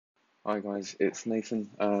Hi guys, it's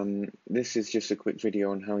Nathan. This is just a quick video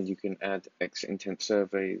on how you can add exit intent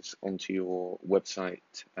surveys onto your website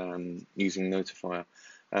using Notifier.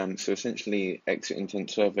 So essentially, exit intent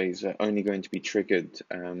surveys are only going to be triggered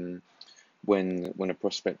when a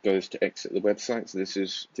prospect goes to exit the website. So this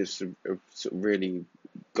is just a sort of really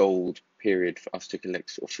gold period for us to collect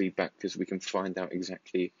sort of feedback because we can find out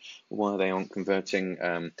exactly why they aren't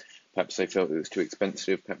converting. Perhaps they felt it was too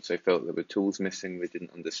expensive. Perhaps they felt there were tools missing. They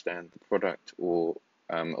didn't understand the product or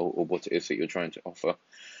what it is that you're trying to offer.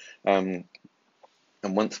 Um,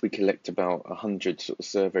 and once we collect about 100 sort of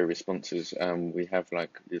survey responses, we have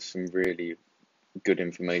there's some really good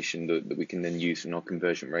information that we can then use in our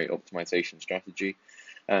conversion rate optimization strategy.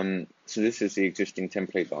 So this is the existing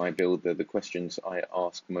template that I build. The questions I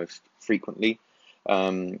ask most frequently.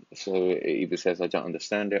 So it either says I don't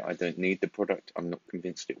understand it, I don't need the product, I'm not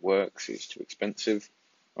convinced it works, it's too expensive,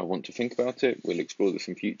 I want to think about it, we'll explore this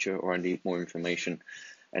in future, or I need more information.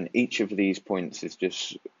 And each of these points is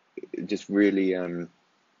just really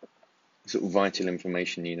sort of vital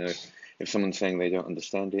information. If someone's saying they don't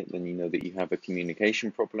understand it, then you know that you have a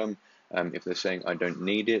communication problem. If they're saying I don't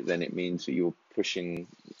need it, then it means that you're pushing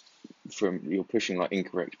like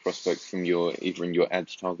incorrect prospects from either in your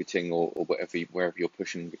ads targeting or wherever you're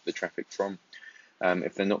pushing the traffic from.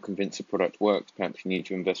 If they're not convinced the product works, perhaps you need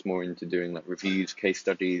to invest more into doing like reviews, case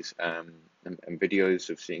studies, and videos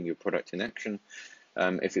of seeing your product in action.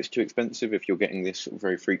 If it's too expensive, if you're getting this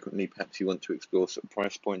very frequently, perhaps you want to explore some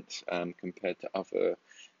price points compared to other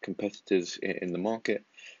competitors in the market.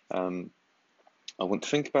 I want to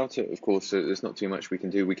think about it. Of course, there's not too much we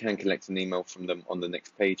can do. We can collect an email from them on the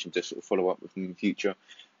next page and just sort of follow up with them in future,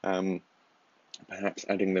 perhaps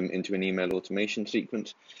adding them into an email automation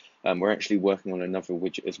sequence. We're actually working on another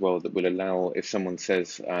widget as well that will allow, if someone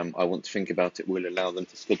says, I want to think about it, will allow them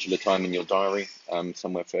to schedule a time in your diary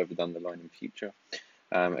somewhere further down the line in future.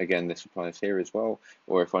 Again, this applies here as well.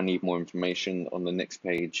 Or if I need more information on the next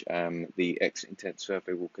page, the exit intent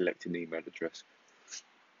survey will collect an email address.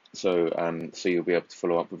 So you'll be able to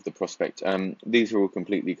follow up with the prospect. These are all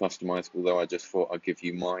completely customizable, though I just thought I'd give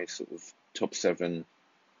you my sort of top 7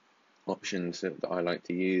 options that I like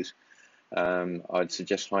to use. I'd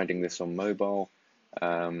suggest hiding this on mobile,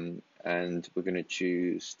 and we're going to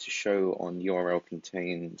choose to show on URL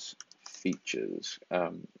contains features.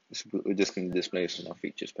 So we're just going to display this on our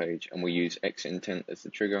features page, and we'll use exit intent as the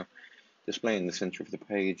trigger. Display in the center of the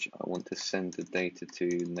page. I want to send the data to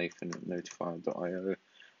Nathan at notifier.io.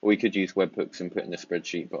 Or we could use webhooks and put in a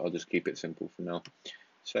spreadsheet, but I'll just keep it simple for now.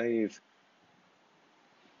 Save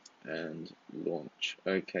and launch.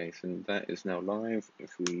 Okay, so that is now live.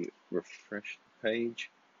 If we refresh the page,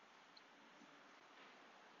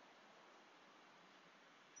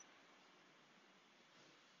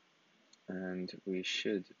 and we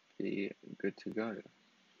should be good to go.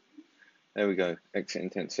 There we go. Exit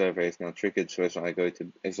intent survey is now triggered. So as I go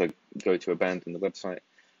to abandon the website,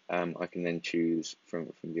 I can then choose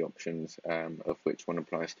from the options of which one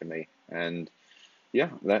applies to me. And yeah,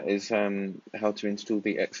 that is how to install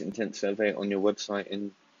the exit intent survey on your website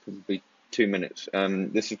in probably 2 minutes.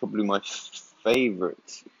 This is probably my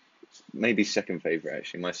favorite, maybe second favorite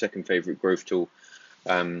actually, my second favorite growth tool.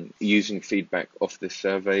 Using feedback off this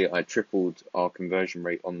survey, I tripled our conversion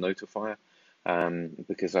rate on Notifier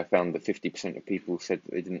because I found that 50% of people said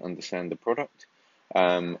that they didn't understand the product.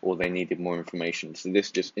 Or they needed more information. So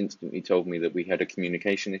this just instantly told me that we had a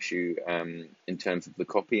communication issue in terms of the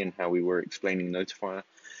copy and how we were explaining Notifier.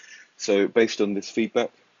 So based on this feedback,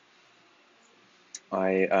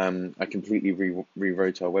 I completely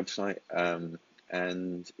rewrote our website,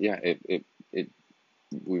 and yeah,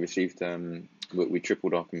 we received we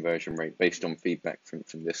tripled our conversion rate based on feedback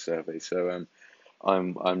from this survey. So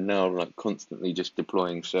I'm now like constantly just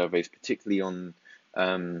deploying surveys, particularly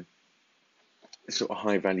on sort of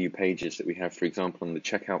high value pages that we have. For example, on the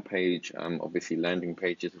checkout page, obviously landing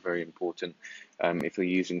pages are very important. If you're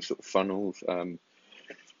using sort of funnels, and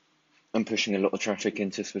pushing a lot of traffic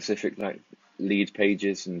into specific like lead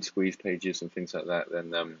pages and squeeze pages and things like that,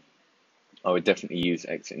 then I would definitely use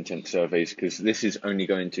exit intent surveys, because this is only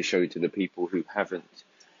going to show to the people who haven't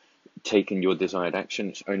taken your desired action.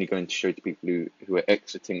 It's only going to show to people who are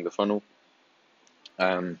exiting the funnel.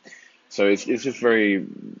 So it's just very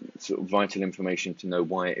sort of vital information to know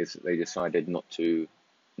why it is that they decided not to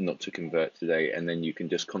convert today, and then you can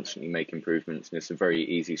just constantly make improvements, and it's a very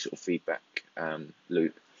easy sort of feedback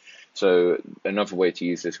loop. So another way to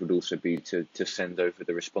use this would also be to send over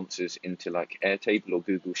the responses into like Airtable or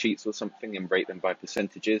Google Sheets or something, and rate them by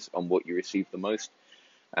percentages on what you receive the most.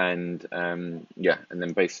 And yeah, and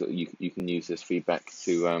then basically you can use this feedback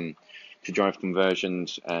to to drive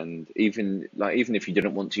conversions, and even if you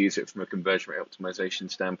didn't want to use it from a conversion rate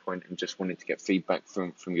optimization standpoint and just wanted to get feedback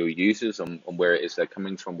from your users on where it is they're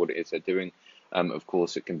coming from, what it is they're doing, of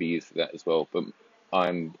course it can be used for that as well. But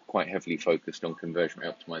I'm quite heavily focused on conversion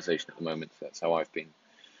rate optimization at the moment, so that's how I've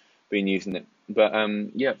been using it. But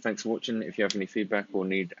yeah, thanks for watching. If you have any feedback or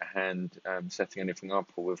need a hand setting anything up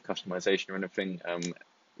or with customization or anything,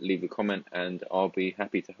 leave a comment and I'll be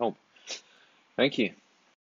happy to help. Thank you.